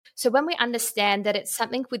So when we understand that it's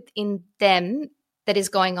something within them that is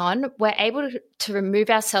going on, we're able to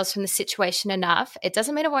remove ourselves from the situation enough. It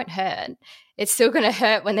doesn't mean it won't hurt. It's still going to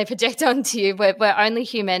hurt when they project onto you. We're only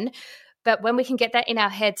human. But when we can get that in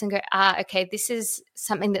our heads and go, okay, this is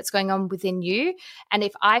something that's going on within you. And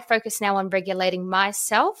if I focus now on regulating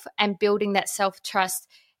myself and building that self-trust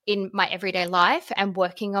in my everyday life and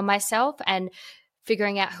working on myself and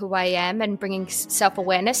figuring out who I am and bringing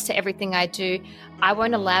self-awareness to everything I do, I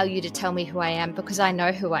won't allow you to tell me who I am because I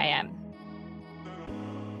know who I am.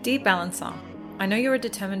 Dear Balancer, I know you're a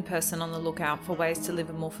determined person on the lookout for ways to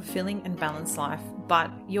live a more fulfilling and balanced life,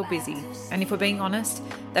 but you're busy. And if we're being honest,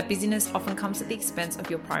 that busyness often comes at the expense of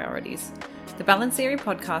your priorities. The Balance Theory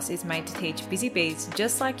podcast is made to teach busy bees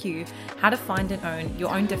just like you how to find and own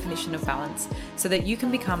your own definition of balance so that you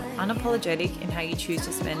can become unapologetic in how you choose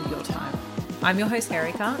to spend your time. I'm your host,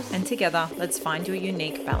 Erica, and together, let's find your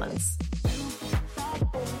unique balance.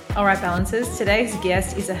 All right, Balancers, today's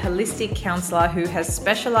guest is a holistic counselor who has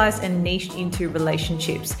specialized and niched into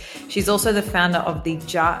relationships. She's also the founder of the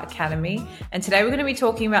JAR Academy. And today we're going to be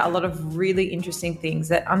talking about a lot of really interesting things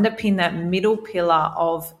that underpin that middle pillar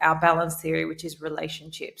of our balance theory, which is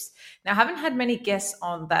relationships. Now, I haven't had many guests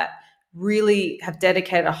on that really have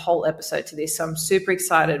dedicated a whole episode to this. So I'm super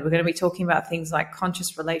excited. We're going to be talking about things like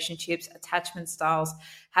conscious relationships, attachment styles,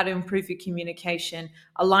 how to improve your communication,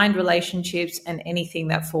 aligned relationships, and anything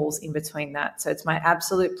that falls in between that. So it's my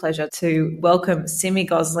absolute pleasure to welcome Simi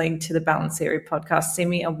Gosling to the Balance Theory podcast.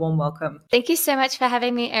 Simi, a warm welcome. Thank you so much for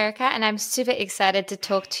having me, Erica. And I'm super excited to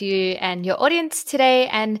talk to you and your audience today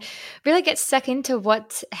and really get stuck into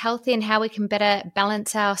what's healthy and how we can better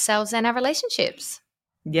balance ourselves and our relationships.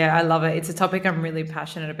 Yeah, I love it. It's a topic I'm really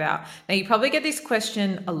passionate about. Now, you probably get this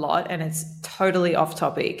question a lot and it's totally off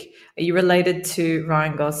topic. Are you related to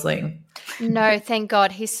Ryan Gosling? No, thank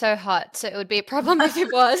God. He's so hot. So it would be a problem if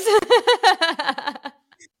it was.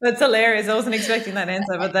 That's hilarious. I wasn't expecting that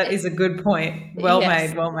answer, but that is a good point. Well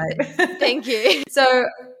made. Thank you. So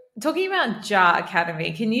talking about JAR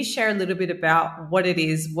Academy, can you share a little bit about what it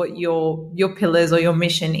is, what your pillars or your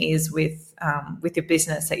mission is with your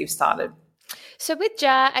business that you've started? So with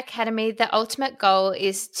JAR Academy, the ultimate goal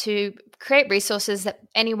is to create resources that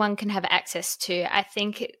anyone can have access to. I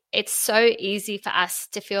think it's so easy for us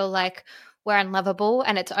to feel like we're unlovable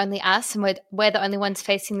and it's only us and we're the only ones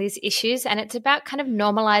facing these issues. And it's about kind of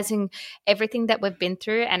normalizing everything that we've been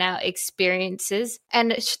through and our experiences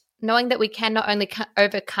and knowing that we can not only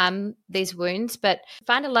overcome these wounds, but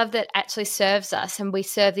find a love that actually serves us and we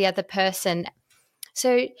serve the other person.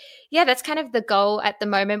 So yeah, that's kind of the goal at the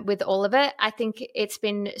moment with all of it. I think it's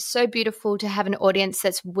been so beautiful to have an audience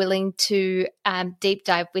that's willing to deep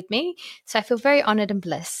dive with me. So I feel very honored and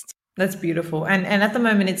blessed. That's beautiful. And at the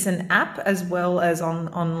moment it's an app as well as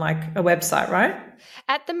on like a website, right?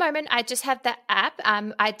 At the moment, I just have the app.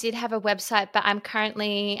 I did have a website, but I'm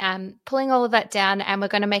currently pulling all of that down and we're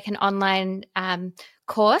going to make an online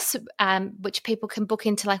course, which people can book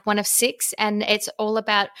into like one of 6. And it's all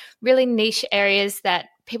about really niche areas that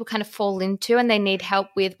people kind of fall into and they need help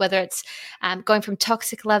with, whether it's going from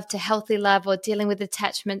toxic love to healthy love or dealing with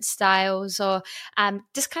attachment styles or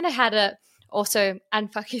just kind of how to also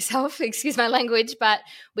unfuck yourself, excuse my language, but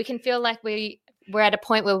we can feel like we're at a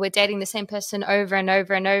point where we're dating the same person over and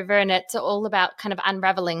over and over, and it's all about kind of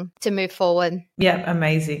unraveling to move forward. Yeah,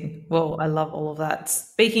 amazing. Well, I love all of that.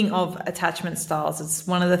 Speaking of attachment styles, it's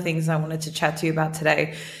one of the things I wanted to chat to you about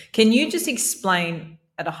today. Can you just explain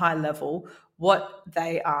at a high level what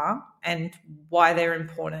they are and why they're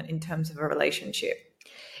important in terms of a relationship?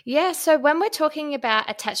 Yeah, so when we're talking about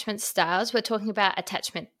attachment styles, we're talking about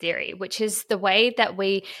attachment theory, which is the way that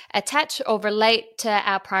we attach or relate to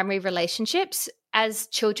our primary relationships. As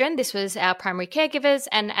children, this was our primary caregivers,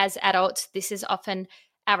 and as adults, this is often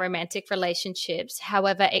our romantic relationships.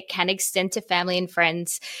 However, it can extend to family and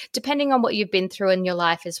friends, depending on what you've been through in your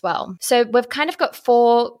life as well. So we've kind of got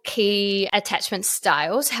 4 key attachment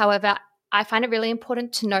styles. However, I find it really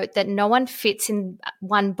important to note that no one fits in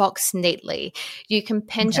one box neatly. You can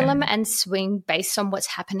pendulum and swing based on what's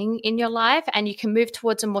happening in your life, and you can move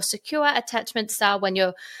towards a more secure attachment style when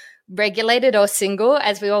you're regulated or single.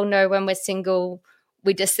 As we all know, when we're single,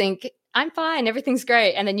 we just think, I'm fine, everything's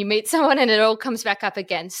great. And then you meet someone and it all comes back up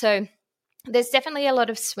again. So there's definitely a lot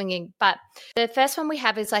of swinging, but the first one we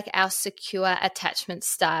have is like our secure attachment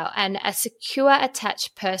style. And a secure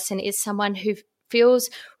attached person is someone who feels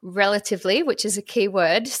relatively, which is a key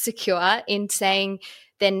word, secure in saying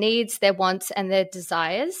their needs, their wants, and their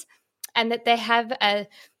desires, and that they have a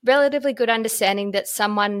relatively good understanding that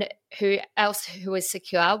someone who is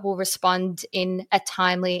secure will respond in a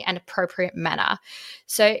timely and appropriate manner.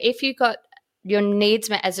 So if you got your needs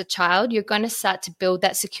met as a child, you're going to start to build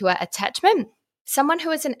that secure attachment. Someone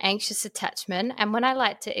who is an anxious attachment, and when I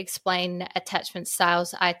like to explain attachment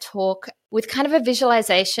styles, I talk with kind of a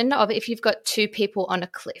visualization of if you've got two people on a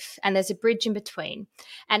cliff and there's a bridge in between.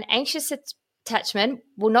 An anxious attachment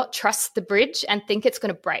will not trust the bridge and think it's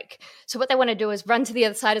going to break. So what they want to do is run to the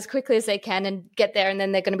other side as quickly as they can and get there, and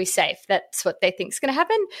then they're going to be safe. That's what they think is going to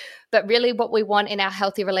happen. But really what we want in our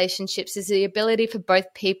healthy relationships is the ability for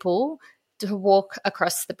both people to walk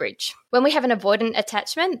across the bridge. When we have an avoidant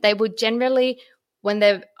attachment, they will generally, when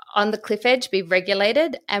they're on the cliff edge, be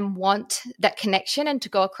regulated and want that connection and to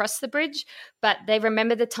go across the bridge. But they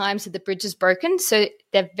remember the times that the bridge is broken. So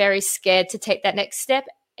they're very scared to take that next step.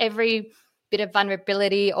 Every bit of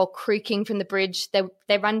vulnerability or creaking from the bridge,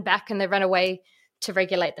 they run back and they run away to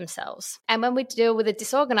regulate themselves. And when we deal with a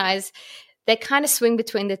disorganized, they kind of swing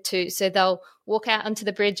between the two. So they'll walk out onto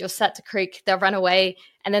the bridge or start to creak, they'll run away,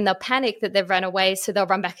 and then they'll panic that they've run away, so they'll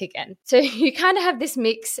run back again. So you kind of have this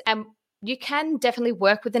mix, and you can definitely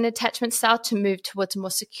work with an attachment style to move towards a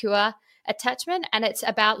more secure attachment. And it's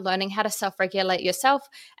about learning how to self-regulate yourself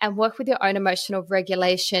and work with your own emotional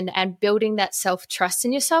regulation and building that self-trust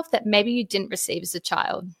in yourself that maybe you didn't receive as a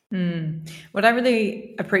child. What I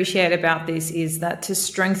really appreciate about this is that to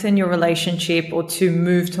strengthen your relationship or to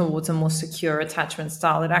move towards a more secure attachment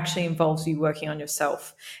style, it actually involves you working on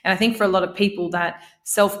yourself. And I think for a lot of people, that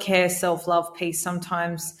self-care, self-love piece,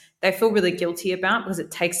 sometimes they feel really guilty about because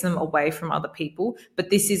it takes them away from other people. But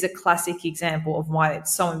this is a classic example of why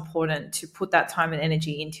it's so important to put that time and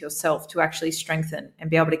energy into yourself to actually strengthen and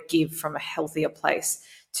be able to give from a healthier place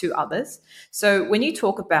to others. So when you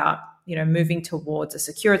talk about, moving towards a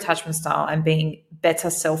secure attachment style and being better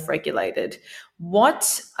self-regulated,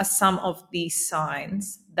 what are some of the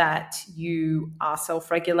signs that you are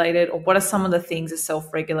self-regulated, or what are some of the things a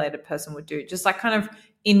self-regulated person would do? Just like kind of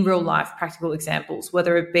in real life, practical examples,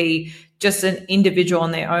 whether it be just an individual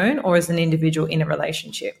on their own or as an individual in a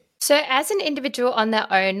relationship. So as an individual on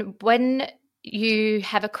their own, when you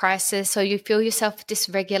have a crisis or you feel yourself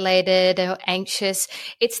dysregulated or anxious,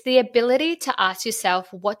 it's the ability to ask yourself,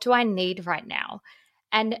 what do I need right now?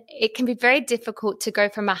 And it can be very difficult to go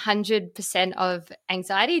from 100% of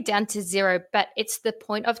anxiety down to zero, but it's the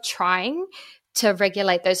point of trying to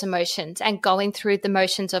regulate those emotions and going through the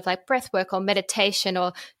motions of like breath work or meditation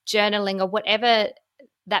or journaling or whatever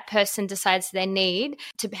that person decides they need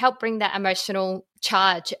to help bring that emotional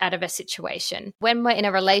charge out of a situation. When we're in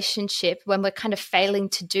a relationship, when we're kind of failing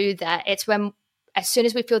to do that, it's when as soon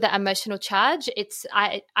as we feel that emotional charge, it's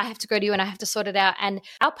I have to go to you and I have to sort it out. And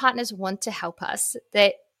our partners want to help us.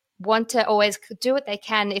 They want to always do what they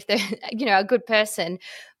can if they're, a good person.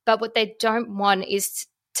 But what they don't want is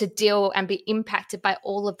to deal and be impacted by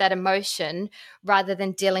all of that emotion rather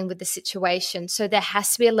than dealing with the situation. So there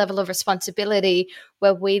has to be a level of responsibility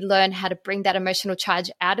where we learn how to bring that emotional charge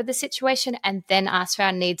out of the situation and then ask for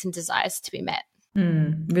our needs and desires to be met.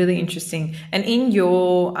 Really interesting. And in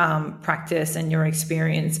your practice and your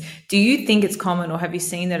experience, do you think it's common, or have you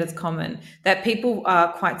seen that it's common, that people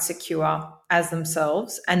are quite secure as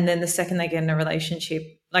themselves, and then the second they get in a relationship,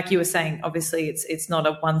 like you were saying, obviously it's not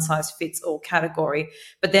a one size fits all category,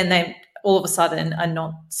 but then they all of a sudden are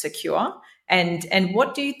not secure? And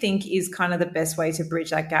what do you think is kind of the best way to bridge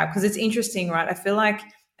that gap? Because it's interesting, right? I feel like,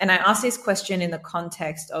 and I ask this question in the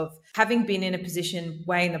context of having been in a position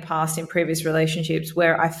way in the past in previous relationships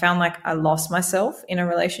where I found like I lost myself in a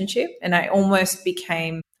relationship and I almost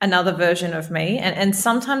became another version of me. And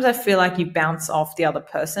sometimes I feel like you bounce off the other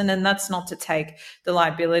person, and that's not to take the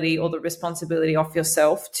liability or the responsibility off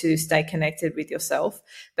yourself to stay connected with yourself.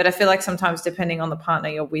 But I feel like sometimes depending on the partner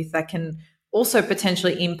you're with, that can also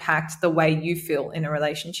potentially impact the way you feel in a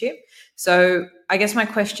relationship. So I guess my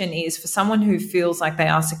question is, for someone who feels like they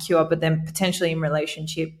are secure, but then potentially in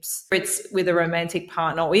relationships, it's with a romantic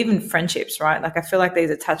partner or even friendships, right? Like I feel like these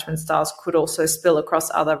attachment styles could also spill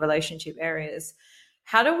across other relationship areas.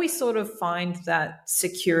 How do we sort of find that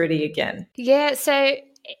security again? Yeah, so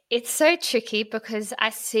it's so tricky because I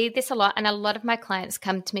see this a lot, and a lot of my clients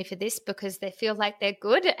come to me for this because they feel like they're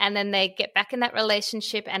good and then they get back in that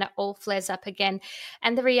relationship and it all flares up again.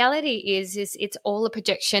 And the reality is it's all a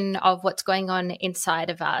projection of what's going on inside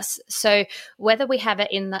of us. So whether we have it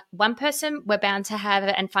in one person, we're bound to have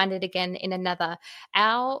it and find it again in another.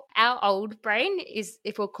 Our old brain is,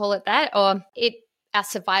 if we'll call it that, or our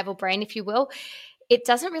survival brain, if you will, it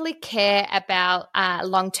doesn't really care about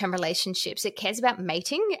long-term relationships. It cares about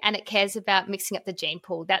mating, and it cares about mixing up the gene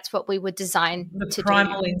pool. That's what we were designed The to do.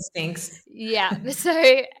 primal instincts. Yeah.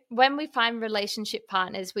 So when we find relationship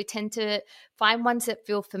partners, we tend to find ones that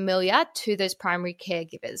feel familiar to those primary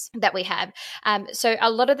caregivers that we have. So a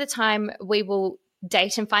lot of the time we will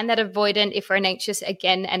date and find that avoidant if we're anxious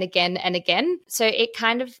again and again and again. So it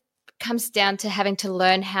kind of comes down to having to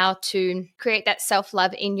learn how to create that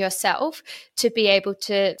self-love in yourself to be able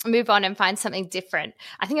to move on and find something different.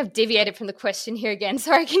 I think I've deviated from the question here again.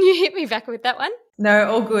 Sorry, can you hit me back with that one? No,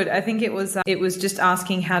 all good. I think it was just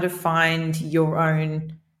asking how to find your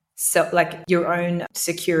own self, like your own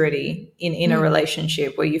security in a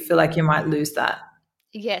relationship where you feel like you might lose that.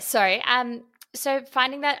 Yeah, sorry. So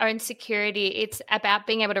finding that own security, it's about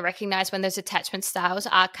being able to recognize when those attachment styles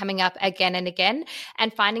are coming up again and again,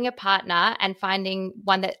 and finding a partner and finding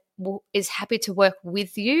one that is happy to work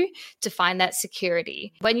with you to find that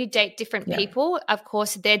security. When you date different people, of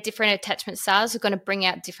course, their different attachment styles are going to bring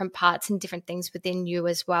out different parts and different things within you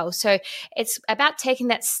as well. So it's about taking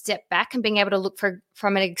that step back and being able to look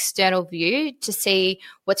from an external view to see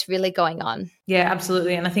what's really going on. Yeah,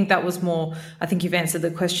 absolutely. And I think that was more, I think you've answered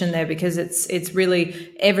the question there, because it's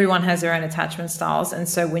really, everyone has their own attachment styles. And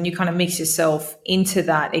so when you kind of mix yourself into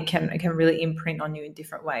that, it can really imprint on you in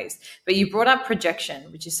different ways. But you brought up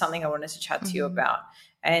projection, which is something I wanted to chat to you about.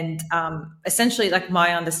 And essentially, like,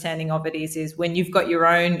 my understanding of it is when you've got your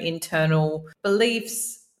own internal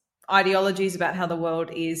beliefs, ideologies about how the world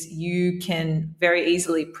is, you can very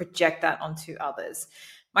easily project that onto others.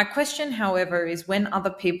 My question, however, is when other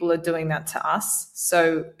people are doing that to us,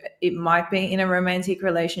 so it might be in a romantic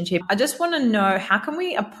relationship, I just want to know, how can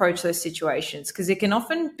we approach those situations? Because it can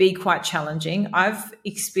often be quite challenging. I've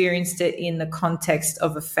experienced it in the context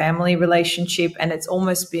of a family relationship, and it's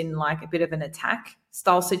almost been like a bit of an attack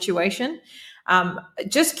style situation.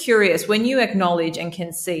 Just curious, when you acknowledge and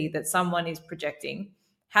can see that someone is projecting,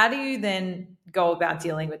 how do you then go about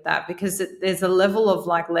dealing with that? Because there's a level of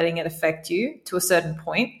like letting it affect you to a certain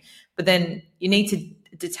point, but then you need to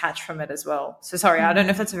detach from it as well. So sorry, I don't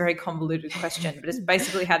know if that's a very convoluted question, but it's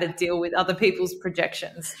basically how to deal with other people's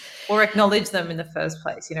projections or acknowledge them in the first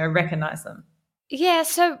place, recognize them. Yeah,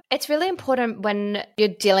 so it's really important when you're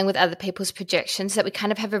dealing with other people's projections that we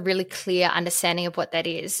kind of have a really clear understanding of what that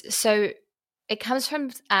is. So it comes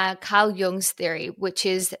from Carl Jung's theory, which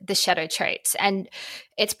is the shadow traits. And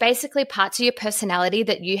it's basically parts of your personality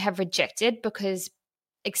that you have rejected because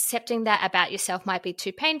accepting that about yourself might be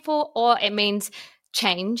too painful, or it means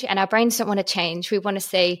change. And our brains don't want to change. We want to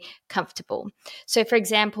stay comfortable. So, for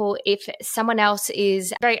example, if someone else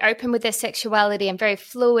is very open with their sexuality and very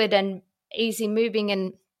fluid and easy moving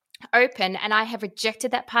and open, and I have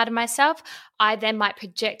rejected that part of myself, I then might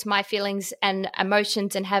project my feelings and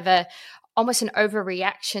emotions and have almost an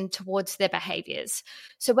overreaction towards their behaviors.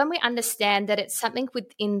 So when we understand that it's something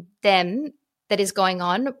within them that is going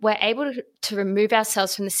on, we're able to remove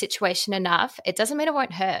ourselves from the situation enough. It doesn't mean it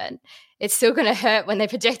won't hurt. It's still going to hurt when they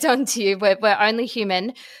project onto you. We're only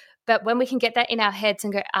human. But when we can get that in our heads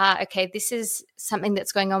and go, okay, this is something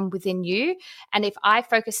that's going on within you. And if I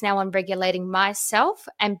focus now on regulating myself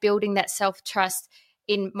and building that self-trust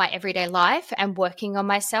in my everyday life and working on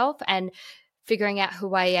myself and figuring out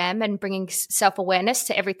who I am and bringing self-awareness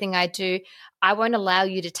to everything I do, I won't allow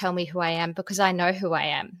you to tell me who I am because I know who I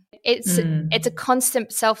am. It's a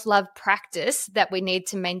constant self-love practice that we need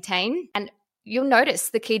to maintain. And you'll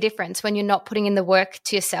notice the key difference when you're not putting in the work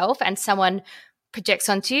to yourself and someone projects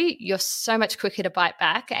onto you, you're so much quicker to bite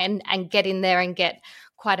back and get in there and get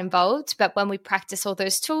quite involved. But when we practice all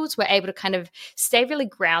those tools, we're able to kind of stay really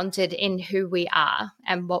grounded in who we are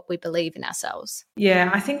and what we believe in ourselves.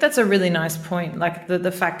 Yeah, I think that's a really nice point. Like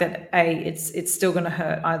the fact that A, it's still going to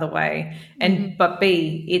hurt either way, and but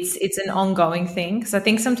B, it's an ongoing thing. Because I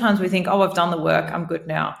think sometimes we think, oh, I've done the work, I'm good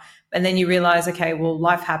now, and then you realize, okay, well,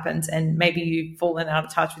 life happens, and maybe you've fallen out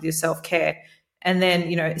of touch with your self-care. And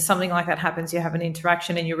then, something like that happens, you have an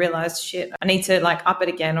interaction and you realize, shit, I need to like up it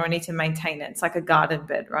again, or I need to maintain it. It's like a garden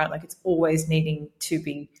bed, right? Like it's always needing to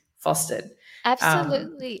be fostered.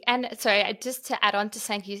 Absolutely. And sorry, just to add on to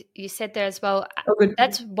something you said there as well, Good.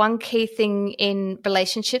 that's one key thing in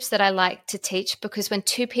relationships that I like to teach, because when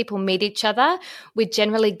two people meet each other, we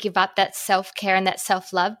generally give up that self-care and that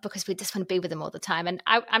self-love because we just want to be with them all the time. And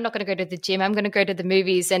I'm not going to go to the gym, I'm going to go to the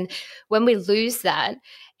movies. And when we lose that,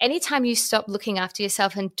 anytime you stop looking after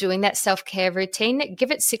yourself and doing that self-care routine, give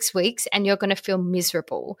it 6 weeks and you're going to feel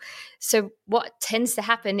miserable. So what tends to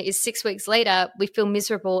happen is 6 weeks later, we feel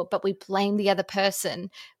miserable, but we blame the other person.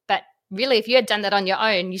 But really, if you had done that on your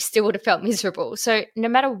own, you still would have felt miserable. So no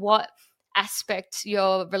matter what aspect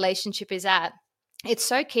your relationship is at, it's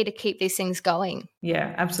so key to keep these things going.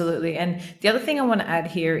 Yeah, absolutely. And the other thing I want to add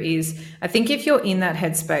here is I think if you're in that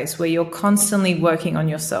headspace where you're constantly working on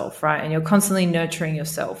yourself, right, and you're constantly nurturing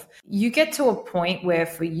yourself, you get to a point where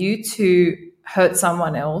for you to hurt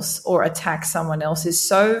someone else or attack someone else is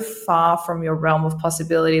so far from your realm of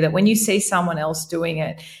possibility that when you see someone else doing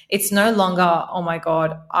it, it's no longer, oh my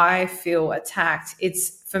God, I feel attacked.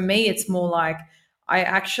 It's, for me, it's more like,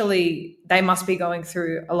 they must be going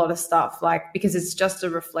through a lot of stuff, like, because it's just a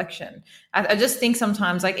reflection. I just think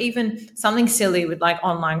sometimes, like, even something silly with like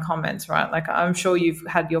online comments, right? Like, I'm sure you've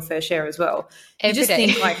had your fair share as well. You Every just day.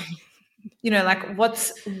 think like, like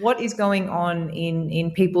what is going on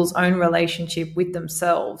in people's own relationship with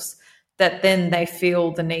themselves that then they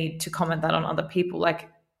feel the need to comment that on other people. Like,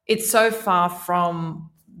 it's so far from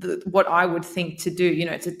what I would think to do,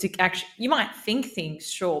 to actually, you might think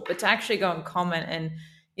things, sure, but to actually go and comment and,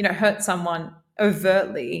 hurt someone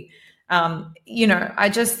overtly, I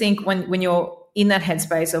just think when you're in that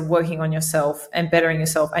headspace of working on yourself and bettering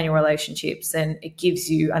yourself and your relationships, then it gives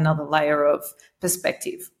you another layer of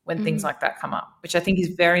perspective when things like that come up, which I think is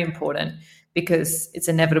very important because it's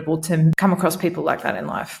inevitable to come across people like that in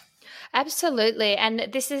life. Absolutely. And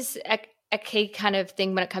this is a key kind of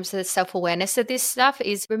thing when it comes to the self-awareness of this stuff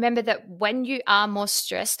is remember that when you are more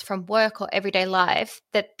stressed from work or everyday life,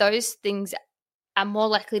 that those things are more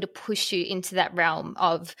likely to push you into that realm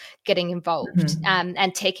of getting involved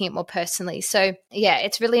and taking it more personally. So yeah,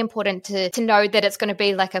 it's really important to know that it's going to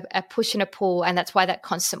be like a push and a pull, and that's why that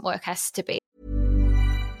constant work has to be.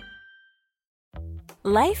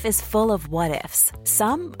 Life is full of what-ifs.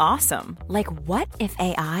 Some awesome, like what if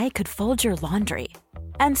AI could fold your laundry?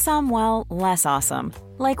 And some, well, less awesome,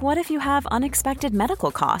 like what if you have unexpected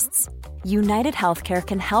medical costs? United Healthcare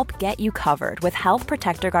can help get you covered with Health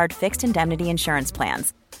Protector Guard fixed indemnity insurance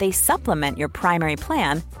plans. They supplement your primary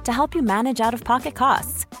plan to help you manage out-of-pocket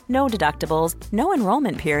costs. No deductibles, no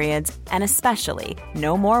enrollment periods, and especially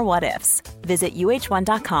no more what-ifs. Visit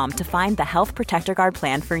uh1.com to find the Health Protector Guard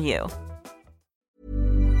plan for you.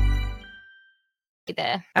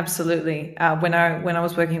 There. Absolutely. When I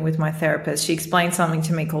was working with my therapist, she explained something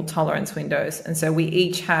to me called tolerance windows. And so we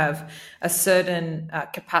each have a certain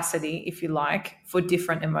capacity, if you like, for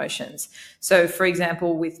different emotions. So for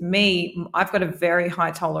example, with me, I've got a very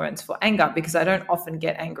high tolerance for anger because I don't often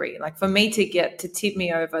get angry. Like, for me to tip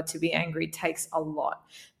me over to be angry takes a lot.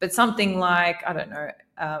 But something like, I don't know,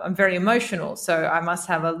 I'm very emotional, so I must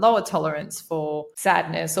have a lower tolerance for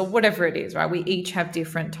sadness or whatever it is, right? We each have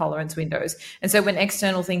different tolerance windows. And so when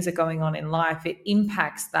external things are going on in life, it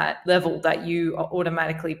impacts that level that you are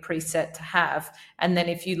automatically preset to have. And then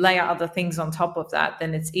if you layer other things on top of that,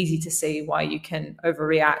 then it's easy to see why you can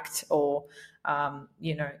overreact or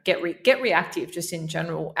get reactive just in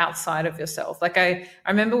general outside of yourself. Like I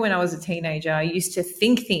remember when I was a teenager, I used to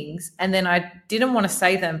think things and then I didn't want to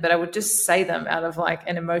say them, but I would just say them out of like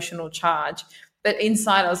an emotional charge. But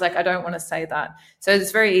inside I was like, I don't want to say that. So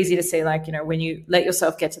it's very easy to see, like, when you let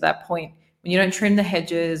yourself get to that point, when you don't trim the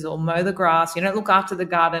hedges or mow the grass, you don't look after the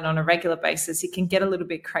garden on a regular basis, it can get a little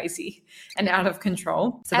bit crazy and out of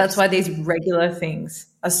control. So that's why these regular things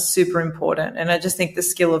are super important. And I just think the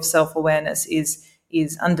skill of self-awareness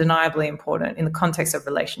is undeniably important in the context of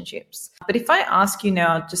relationships. But if I ask you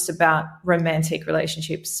now just about romantic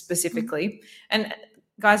relationships specifically, and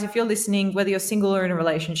guys, if you're listening, whether you're single or in a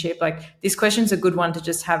relationship, like, this question's a good one to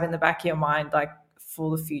just have in the back of your mind, like,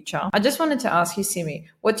 for the future. I just wanted to ask you, Simi,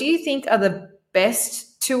 what do you think are the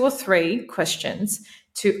best 2 or 3 questions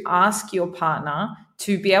to ask your partner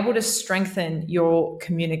to be able to strengthen your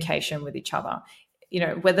communication with each other?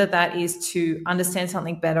 Whether that is to understand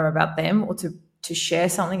something better about them or to share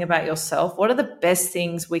something about yourself. What are the best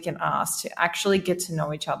things we can ask to actually get to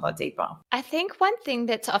know each other deeper? I think one thing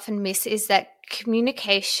that's often missed is that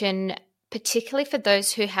communication, particularly for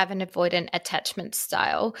those who have an avoidant attachment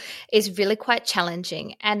style, is really quite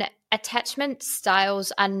challenging. And attachment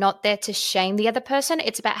styles are not there to shame the other person.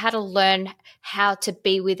 It's about how to learn how to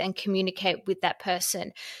be with and communicate with that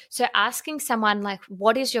person. So asking someone, like,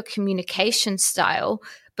 what is your communication style?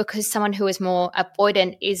 Because someone who is more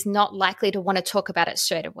avoidant is not likely to want to talk about it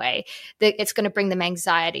straight away. It's going to bring them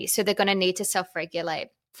anxiety. So they're going to need to self-regulate.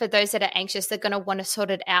 For those that are anxious, they're going to want to sort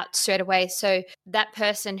it out straight away. So that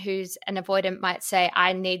person who's an avoidant might say,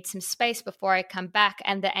 I need some space before I come back.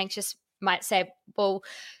 And the anxious might say, well,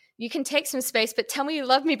 you can take some space, but tell me you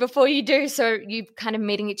love me before you do. So you kind of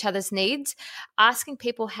meeting each other's needs. Asking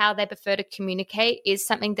people how they prefer to communicate is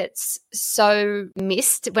something that's so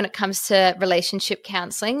missed when it comes to relationship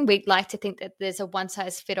counseling. We like to think that there's a one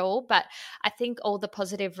size fit all, but I think all the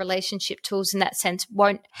positive relationship tools in that sense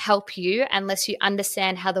won't help you unless you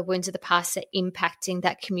understand how the wounds of the past are impacting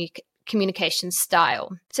that communication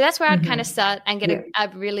style. So that's where I'd kind of start and get a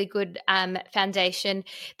really good foundation.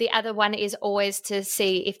 The other one is always to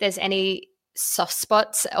see if there's any soft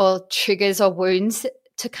spots or triggers or wounds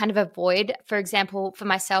to kind of avoid. For example, for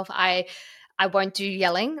myself, I won't do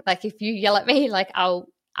yelling. Like if you yell at me, like I'll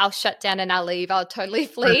shut down and I'll leave. I'll totally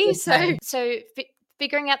flee. So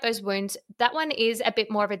figuring out those wounds, that one is a bit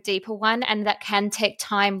more of a deeper one, and that can take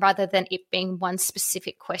time rather than it being one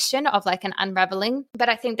specific question of like an unraveling. But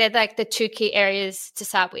I think they're like the two key areas to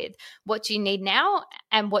start with. What do you need now,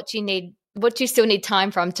 and what do you still need time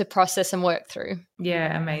from to process and work through?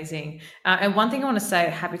 Yeah, amazing. And one thing I want to say,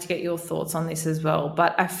 happy to get your thoughts on this as well,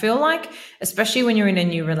 but I feel like, especially when you're in a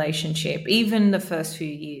new relationship, even the first few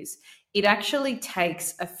years, it actually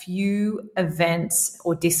takes a few events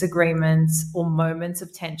or disagreements or moments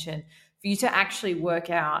of tension for you to actually work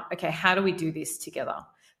out, okay, how do we do this together?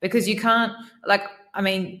 Because you can't,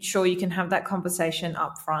 sure, you can have that conversation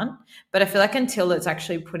up front, but I feel like until it's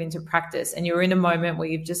actually put into practice and you're in a moment where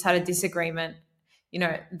you've just had a disagreement,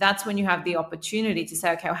 that's when you have the opportunity to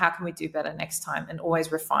say, okay, well, how can we do better next time, and always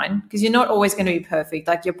refine, because you're not always going to be perfect.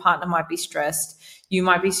 Like your partner might be stressed. You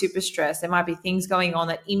might be super stressed. There might be things going on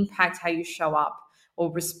that impact how you show up or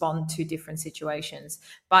respond to different situations.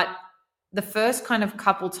 But the first kind of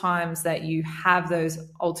couple times that you have those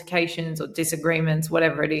altercations or disagreements,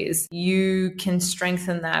 whatever it is, you can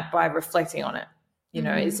strengthen that by reflecting on it.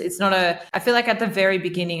 It's not I feel like at the very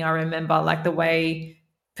beginning, I remember like the way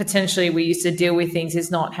potentially we used to deal with things is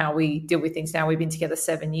not how we deal with things now. We've been together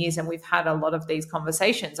 7 years and we've had a lot of these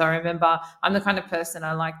conversations. I remember I'm the kind of person,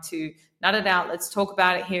 I like to nut it out. Let's talk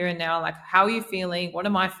about it here and now. Like, how are you feeling? What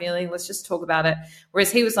am I feeling? Let's just talk about it.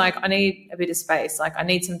 Whereas he was like, I need a bit of space. Like I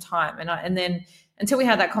need some time. And then until we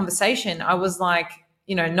had that conversation, I was like,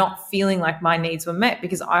 not feeling like my needs were met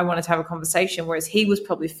because I wanted to have a conversation. Whereas he was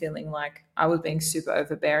probably feeling like I was being super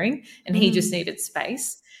overbearing and he just needed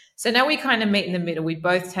space. So now we kind of meet in the middle. We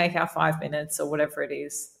both take our 5 minutes or whatever it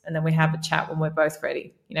is, and then we have a chat when we're both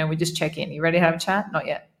ready. We just check in. You ready to have a chat? Not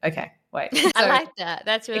yet. Okay, wait. So I like that.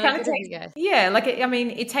 That's really good of you guys. Yeah,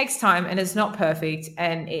 it takes time and it's not perfect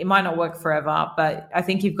and it might not work forever, but I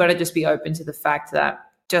think you've got to just be open to the fact that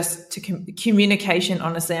just to communication,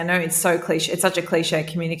 honestly, I know it's so cliche. It's such a cliche.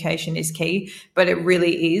 Communication is key, but it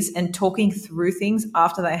really is. And talking through things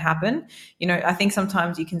after they happen, I think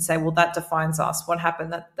sometimes you can say, well, that defines us. What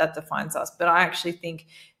happened? That defines us. But I actually think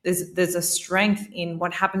there's a strength in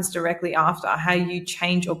what happens directly after, how you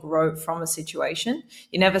change or grow from a situation.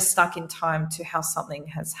 You're never stuck in time to how something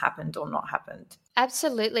has happened or not happened.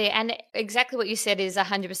 Absolutely. And exactly what you said is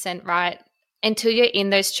 100% right. Until you're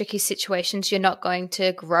in those tricky situations, you're not going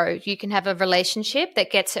to grow. You can have a relationship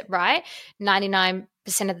that gets it right 99%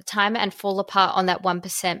 of the time and fall apart on that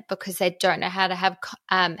 1% because they don't know how to have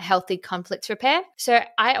healthy conflict repair. So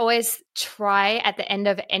I always try at the end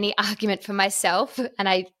of any argument for myself, and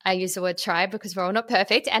I use the word try because we're all not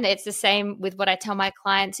perfect, and it's the same with what I tell my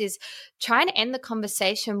clients, is try and end the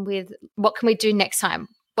conversation with, what can we do next time?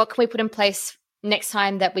 What can we put in place next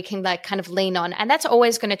time that we can like kind of lean on? And that's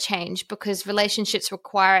always going to change because relationships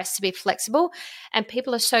require us to be flexible and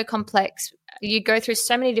people are so complex. You go through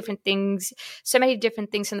so many different things in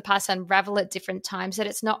the past, unravel at different times, that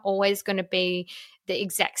it's not always going to be the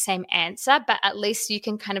exact same answer, but at least you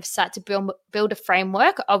can kind of start to build a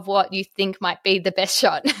framework of what you think might be the best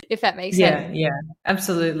shot, if that makes sense. Yeah,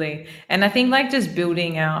 absolutely. And I think like just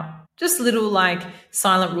building out just little like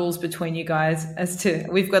silent rules between you guys as to,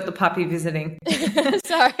 we've got the puppy visiting.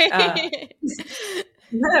 Sorry.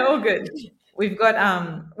 No, all good. We've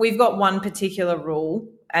got one particular rule,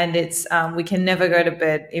 and it's we can never go to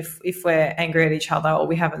bed if we're angry at each other or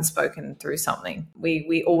we haven't spoken through something.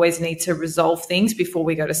 We always need to resolve things before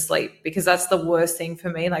we go to sleep, because that's the worst thing for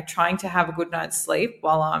me. Like trying to have a good night's sleep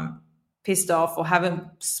while I'm pissed off or haven't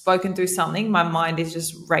spoken through something, my mind is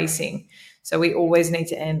just racing. So we always need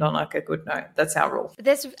to end on like a good note. That's our rule.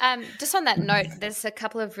 There's just on that note, there's a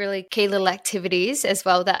couple of really key little activities as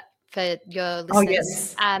well that for your listeners. Oh,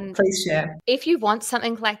 yes. Please share. If you want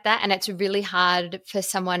something like that and it's really hard for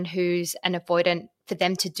someone who's an avoidant for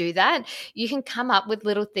them to do that, you can come up with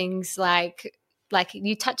little things like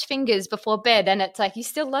you touch fingers before bed and it's like you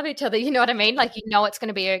still love each other. You know what I mean? Like, it's going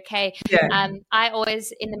to be okay. Yeah. I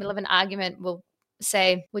always, in the middle of an argument, will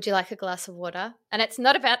say, would you like a glass of water? And it's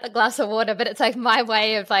not about the glass of water, but it's like my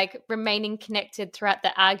way of like remaining connected throughout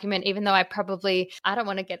the argument, even though I don't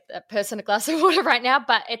want to get that person a glass of water right now,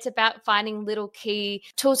 but it's about finding little key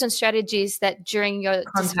tools and strategies that during your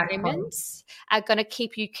disagreements are going to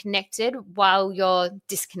keep you connected while you're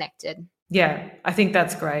disconnected. Yeah, I think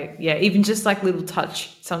that's great. Yeah, even just like little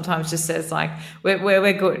touch sometimes just says like,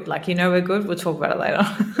 we're good. Like, we're good. We'll talk about it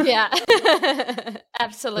later. Yeah,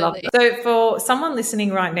 absolutely. So for someone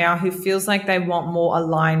listening right now who feels like they want more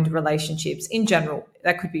aligned relationships in general,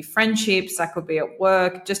 that could be friendships, that could be at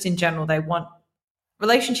work, just in general, they want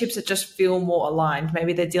relationships that just feel more aligned.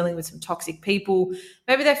 Maybe they're dealing with some toxic people.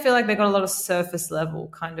 Maybe they feel like they've got a lot of surface level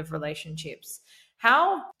kind of relationships.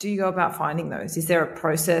 How do you go about finding those? Is there a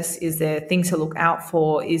process? Is there things to look out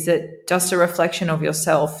for? Is it just a reflection of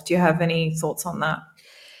yourself? Do you have any thoughts on that?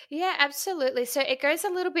 Yeah, absolutely. So it goes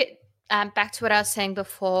a little bit back to what I was saying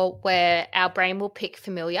before, where our brain will pick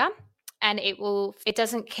familiar and it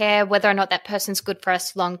doesn't care whether or not that person's good for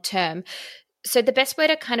us long term. So the best way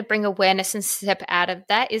to kind of bring awareness and step out of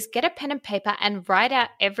that is get a pen and paper and write out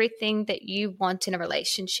everything that you want in a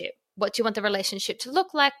relationship. What do you want the relationship to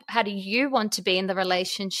look like? How do you want to be in the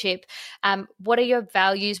relationship? What are your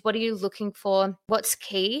values? What are you looking for? What's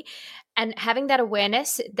key? And having that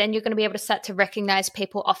awareness, then you're going to be able to start to recognize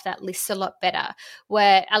people off that list a lot better,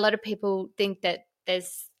 where a lot of people think that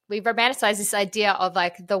we romanticize this idea of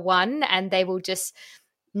like the one and they will just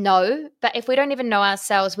know. But if we don't even know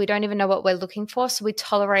ourselves, we don't even know what we're looking for. So we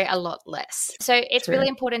tolerate a lot less. So it's really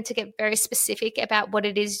important to get very specific about what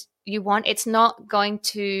it is you want. It's not going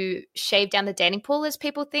to shave down the dating pool as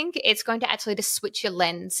people think. It's going to actually just switch your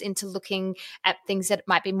lens into looking at things that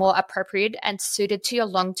might be more appropriate and suited to your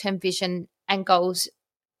long-term vision and goals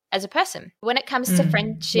as a person. When it comes to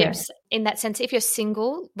friendships, in that sense, if you're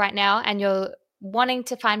single right now and you're wanting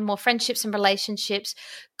to find more friendships and relationships,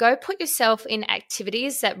 go put yourself in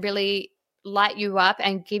activities that really light you up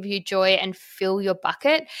and give you joy and fill your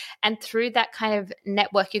bucket. And through that kind of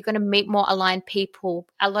network, you're going to meet more aligned people.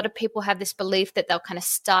 A lot of people have this belief that they'll kind of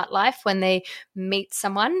start life when they meet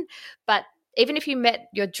someone. But even if you met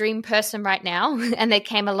your dream person right now and they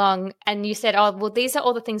came along and you said, oh, well, these are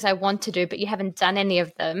all the things I want to do, but you haven't done any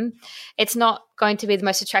of them, it's not going to be the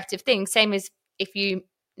most attractive thing. Same as if you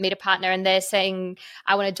meet a partner and they're saying,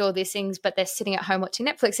 I want to do all these things, but they're sitting at home watching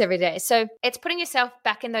Netflix every day. So it's putting yourself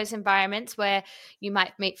back in those environments where you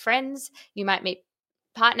might meet friends, you might meet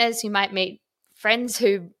partners, you might meet friends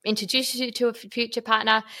who introduce you to a future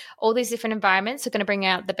partner. All these different environments are going to bring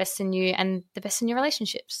out the best in you and the best in your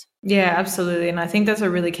relationships. Yeah, absolutely. And I think that's a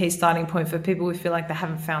really key starting point for people who feel like they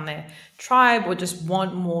haven't found their tribe or just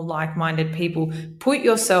want more like-minded people. Put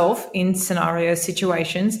yourself in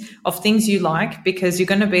situations of things you like, because you're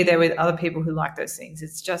going to be there with other people who like those things.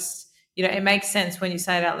 It's just, it makes sense when you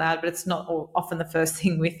say it out loud, but it's not often the first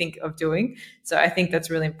thing we think of doing. So I think that's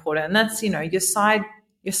really important. And that's,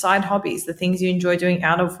 your side hobbies, the things you enjoy doing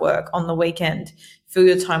out of work on the weekend. Fill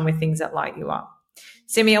your time with things that light you up.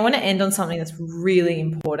 Simi, I want to end on something that's really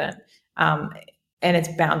important, and it's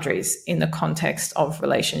boundaries in the context of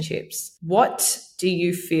relationships. What do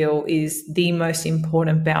you feel is the most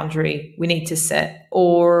important boundary we need to set,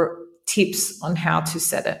 or tips on how to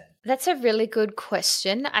set it? That's a really good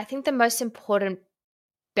question. I think the most important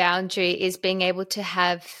boundary is being able to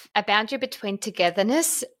have a boundary between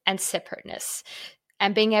togetherness and separateness.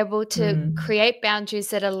 And being able to create boundaries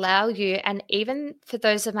that allow you, and even for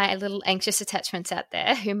those of my little anxious attachments out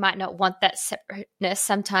there who might not want that separateness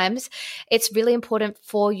sometimes, it's really important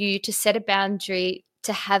for you to set a boundary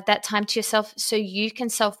to have that time to yourself so you can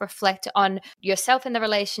self-reflect on yourself in the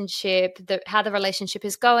relationship, how the relationship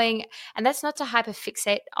is going. And that's not to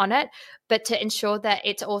hyperfixate on it, but to ensure that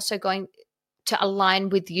it's also going to align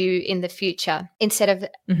with you in the future, instead of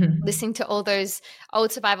listening to all those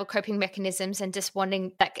old survival coping mechanisms and just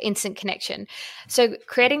wanting that instant connection. So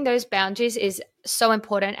creating those boundaries is so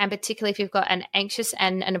important, and particularly if you've got an anxious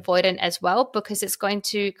and an avoidant as well, because it's going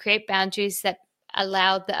to create boundaries that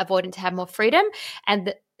allow the avoidant to have more freedom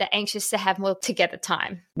and the anxious to have more together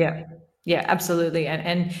time. Yeah, absolutely.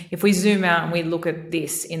 And if we zoom out and we look at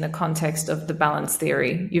this in the context of the balance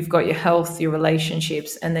theory, you've got your health, your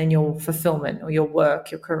relationships, and then your fulfillment or your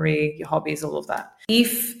work, your career, your hobbies, all of that.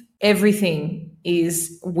 If everything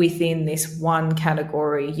is within this one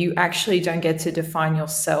category, you actually don't get to define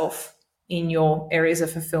yourself in your areas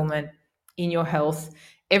of fulfillment, in your health.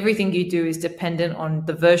 Everything you do is dependent on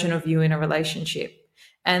the version of you in a relationship.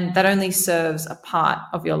 And that only serves a part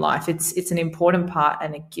of your life. It's an important part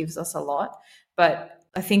and it gives us a lot. But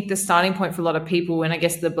I think the starting point for a lot of people, and I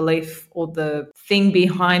guess the belief or the thing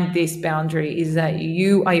behind this boundary, is that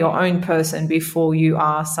you are your own person before you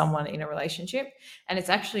are someone in a relationship. And it's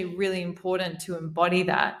actually really important to embody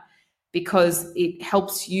that, because it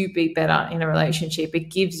helps you be better in a relationship.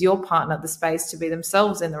 It gives your partner the space to be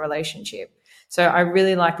themselves in the relationship. So I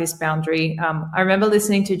really like this boundary. I remember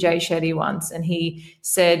listening to Jay Shetty once, and he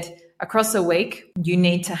said, across a week, you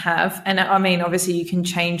need to have, and I mean, obviously you can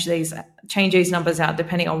change these numbers out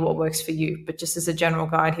depending on what works for you. But just as a general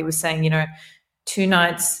guide, he was saying, 2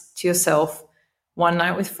 nights to yourself, 1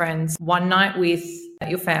 night with friends, 1 night with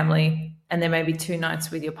your family, and then maybe 2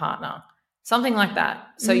 nights with your partner. Something like that.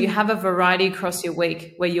 So you have a variety across your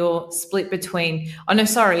week where you're split between, let me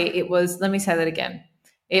say that again.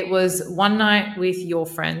 It was 1 night with your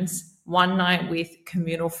friends, 1 night with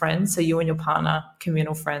communal friends, so you and your partner,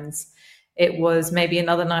 communal friends. It was maybe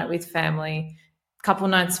another night with family, a couple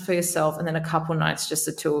nights for yourself, and then a couple nights just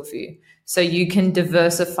the two of you. So you can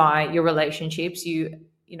diversify your relationships.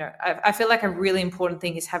 I feel like a really important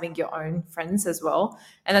thing is having your own friends as well.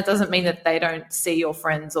 And that doesn't mean that they don't see your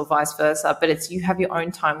friends or vice versa, but it's you have your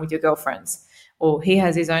own time with your girlfriends, or he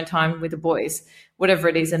has his own time with the boys, whatever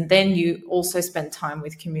it is. And then you also spend time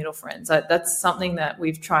with communal friends. That's something that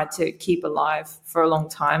we've tried to keep alive for a long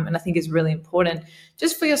time. And I think is really important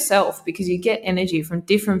just for yourself, because you get energy from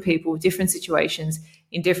different people, different situations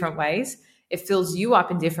in different ways. It fills you up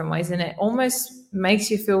in different ways, and it almost makes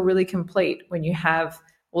you feel really complete when you have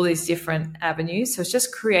all these different avenues. So it's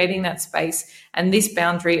just creating that space and this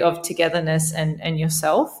boundary of togetherness and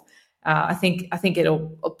yourself. I think it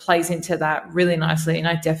all plays into that really nicely. And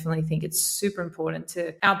I definitely think it's super important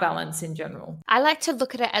to our balance in general. I like to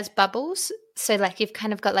look at it as bubbles. So like you've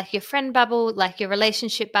kind of got like your friend bubble, like your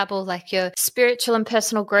relationship bubble, like your spiritual and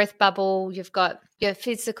personal growth bubble. You've got your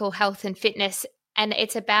physical health and fitness. And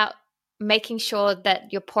it's about making sure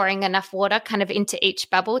that you're pouring enough water kind of into each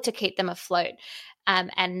bubble to keep them afloat.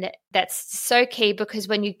 And that's so key, because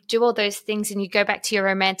when you do all those things and you go back to your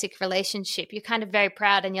romantic relationship, you're kind of very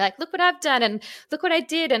proud and you're like, look what I've done and look what I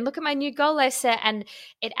did and look at my new goal I set. And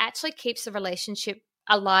it actually keeps the relationship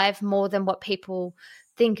alive more than what people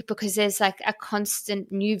think, because there's like a constant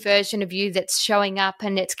new version of you that's showing up,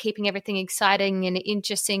 and it's keeping everything exciting and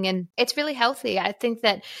interesting. And it's really healthy. I think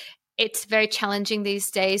that it's very challenging these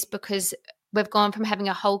days, because we've gone from having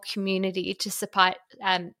a whole community to support,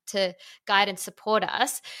 to guide and support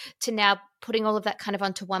us, to now putting all of that kind of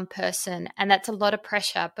onto one person. And that's a lot of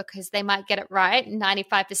pressure, because they might get it right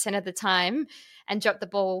 95% of the time and drop the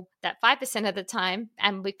ball that 5% of the time.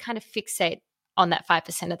 And we kind of fixate on that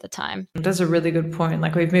 5% of the time. That's a really good point.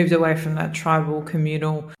 Like, we've moved away from that tribal,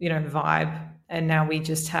 communal, vibe. And now we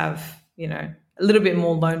just have, a little bit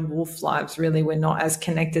more lone wolf lives, really. We're not as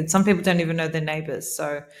connected. Some people don't even know their neighbors.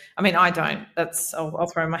 So, I mean, I don't. I'll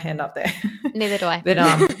throw my hand up there. Neither do I. But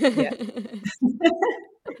yeah.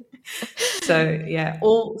 So yeah,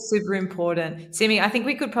 all super important. Simi, I think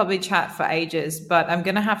we could probably chat for ages, but I'm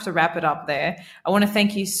going to have to wrap it up there. I want to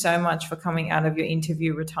thank you so much for coming out of your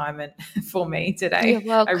interview retirement for me today. You're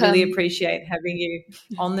welcome. I really appreciate having you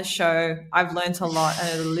on the show. I've learned a lot,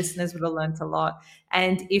 and the listeners would have learned a lot.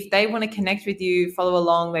 And if they want to connect with you, follow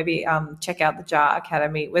along, maybe check out the JAR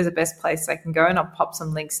Academy, where's the best place they can go? And I'll pop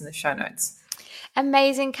some links in the show notes.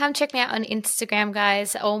 Amazing. Come check me out on Instagram,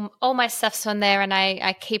 guys. All my stuff's on there, and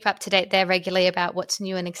I keep up to date there regularly about what's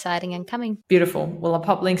new and exciting and coming. Beautiful. Well, I'll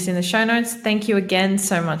pop links in the show notes. Thank you again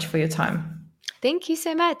so much for your time. Thank you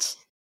so much.